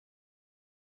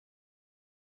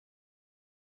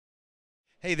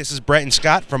Hey, this is Brett and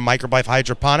Scott from MicrobeLife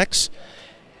Hydroponics.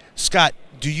 Scott,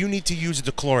 do you need to use a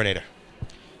dechlorinator?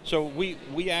 So we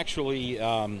actually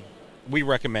we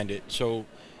recommend it. So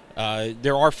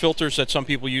there are filters that some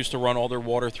people use to run all their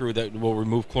water through that will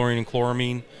remove chlorine and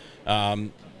chloramine.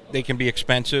 They can be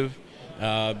expensive.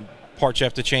 Parts you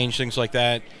have to change, things like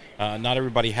that. Not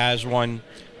everybody has one,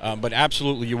 but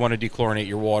absolutely you want to dechlorinate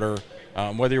your water.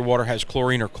 Whether your water has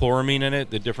chlorine or chloramine in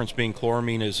it, the difference being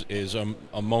chloramine is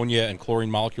ammonia and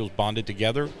chlorine molecules bonded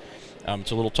together.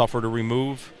 It's a little tougher to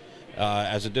remove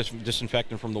as a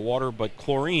disinfectant from the water, but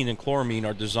chlorine and chloramine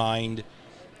are designed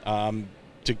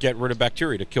to get rid of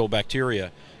bacteria, to kill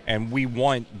bacteria, and we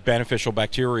want beneficial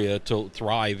bacteria to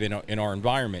thrive in our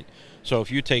environment. So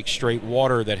if you take straight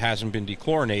water that hasn't been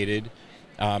dechlorinated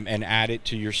and add it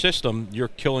to your system, you're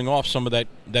killing off some of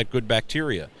that good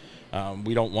bacteria.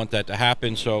 We don't want that to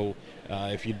happen, so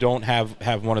if you don't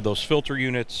have one of those filter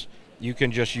units, you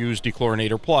can just use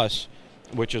Dechlorinator Plus,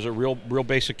 which is a real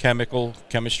basic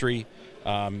chemistry.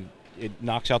 It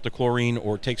knocks out the chlorine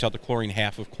or takes out the chlorine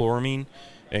half of chloramine.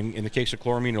 And in the case of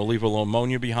chloramine, it'll leave a little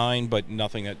ammonia behind, but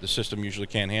nothing that the system usually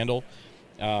can't handle.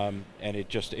 And it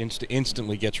just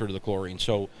instantly gets rid of the chlorine.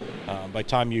 So by the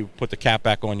time you put the cap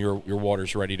back on, your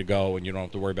water's ready to go, and you don't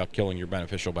have to worry about killing your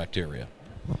beneficial bacteria.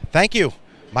 Thank you.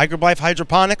 MicrobeLife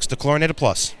Hydroponics, Dechlorinator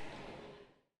Plus.